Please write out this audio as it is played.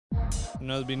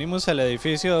Nos vinimos al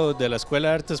edificio de la Escuela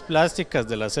de Artes Plásticas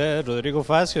de la sede Rodrigo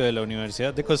Facio de la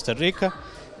Universidad de Costa Rica,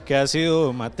 que ha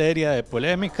sido materia de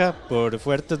polémica por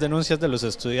fuertes denuncias de los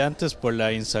estudiantes por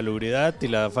la insalubridad y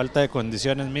la falta de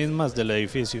condiciones mismas del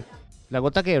edificio. La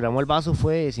gota que derramó el vaso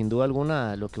fue sin duda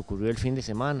alguna lo que ocurrió el fin de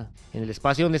semana. En el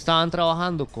espacio donde estaban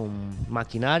trabajando con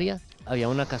maquinaria había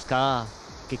una cascada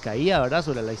que caía, ¿verdad?,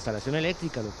 sobre la instalación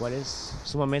eléctrica, lo cual es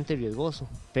sumamente riesgoso.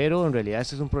 Pero en realidad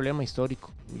este es un problema histórico.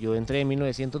 Yo entré en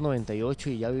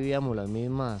 1998 y ya vivíamos las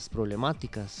mismas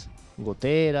problemáticas: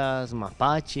 goteras,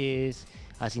 mapaches,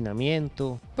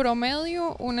 hacinamiento.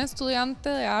 Promedio, un estudiante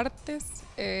de artes,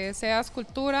 sea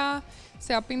escultura,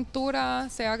 sea pintura,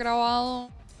 sea grabado,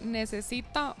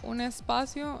 necesita un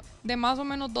espacio de más o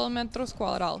menos 2 metros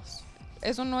cuadrados.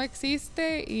 Eso no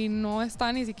existe y no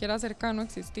está ni siquiera cercano a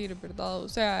existir, ¿verdad? O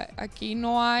sea, aquí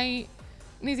no hay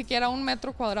ni siquiera 1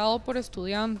 metro cuadrado por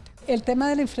estudiante. El tema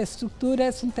de la infraestructura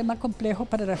es un tema complejo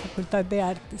para la Facultad de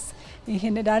Artes. En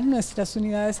general, nuestras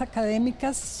unidades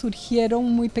académicas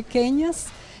surgieron muy pequeñas,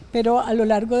 pero a lo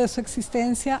largo de su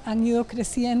existencia han ido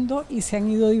creciendo y se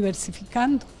han ido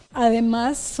diversificando.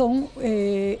 Además,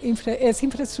 es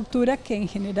infraestructura que en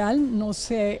general no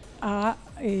se ha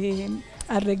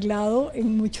arreglado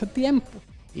en mucho tiempo.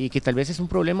 Y que tal vez es un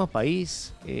problema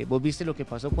país. Vos viste lo que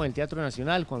pasó con el Teatro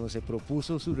Nacional cuando se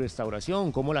propuso su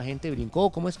restauración, cómo la gente brincó,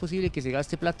 cómo es posible que se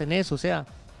gaste plata en eso, o sea,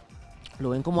 lo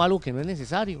ven como algo que no es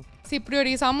necesario. Si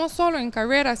priorizamos solo en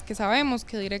carreras que sabemos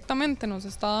que directamente nos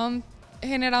están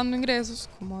generando ingresos,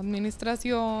 como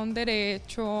administración,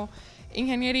 derecho,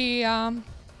 ingeniería,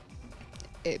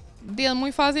 es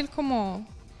muy fácil como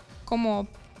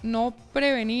no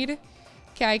prevenir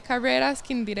que hay carreras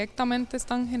que indirectamente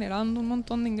están generando un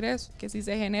montón de ingresos, que si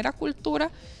se genera cultura,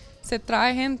 se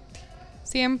trae gente,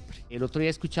 siempre. El otro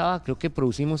día escuchaba, creo que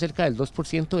producimos cerca del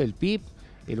 2% del PIB,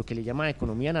 lo que le llaman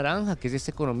economía naranja, que es esta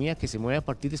economía que se mueve a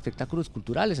partir de espectáculos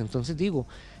culturales. Entonces digo,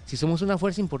 si somos una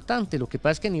fuerza importante, lo que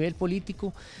pasa es que a nivel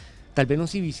político tal vez no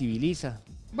se visibiliza.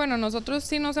 Bueno, nosotros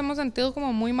sí nos hemos sentido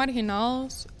como muy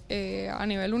marginados a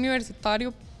nivel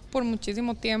universitario por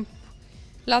muchísimo tiempo.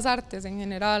 Las artes en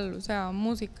general, o sea,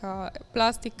 música,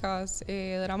 plásticas,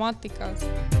 dramáticas.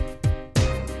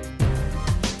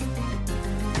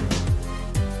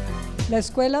 La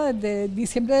escuela desde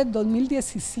diciembre del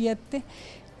 2017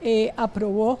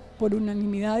 aprobó por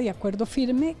unanimidad y acuerdo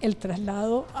firme el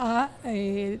traslado al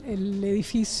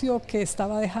edificio que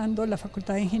estaba dejando la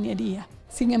Facultad de Ingeniería.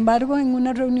 Sin embargo, en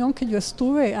una reunión que yo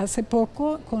estuve hace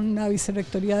poco con la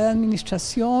Vicerrectoría de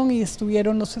Administración y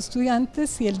estuvieron los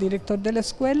estudiantes y el director de la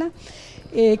escuela,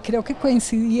 creo que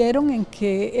coincidieron en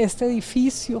que este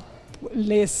edificio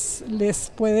les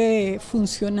puede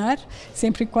funcionar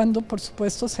siempre y cuando, por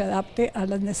supuesto, se adapte a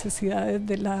las necesidades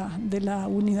de la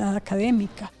unidad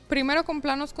académica. Primero, con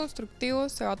planos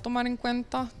constructivos se va a tomar en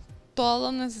cuenta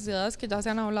todas las necesidades que ya se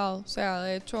han hablado. O sea,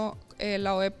 de hecho,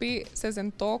 la OEPI se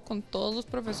sentó con todos los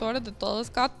profesores de todas las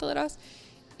cátedras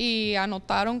y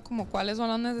anotaron como cuáles son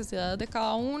las necesidades de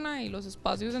cada una, y los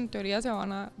espacios en teoría se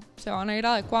van a ir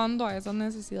adecuando a esas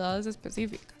necesidades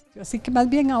específicas. Así que más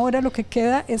bien ahora lo que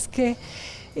queda es que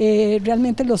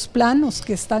realmente los planos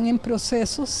que están en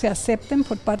proceso se acepten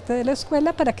por parte de la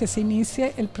escuela para que se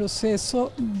inicie el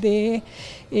proceso de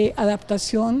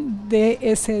adaptación de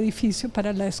ese edificio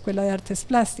para la Escuela de Artes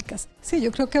Plásticas. Sí,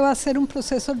 yo creo que va a ser un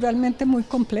proceso realmente muy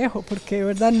complejo, porque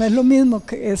 ¿verdad? No es lo mismo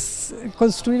que es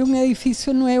construir un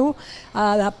edificio nuevo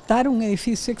a adaptar un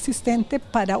edificio existente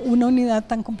para una unidad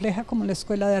tan compleja como la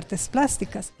Escuela de Artes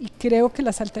Plásticas. Y creo que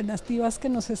las alternativas que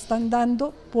nos están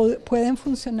dando pueden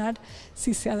funcionar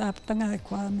si se adaptan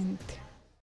adecuadamente.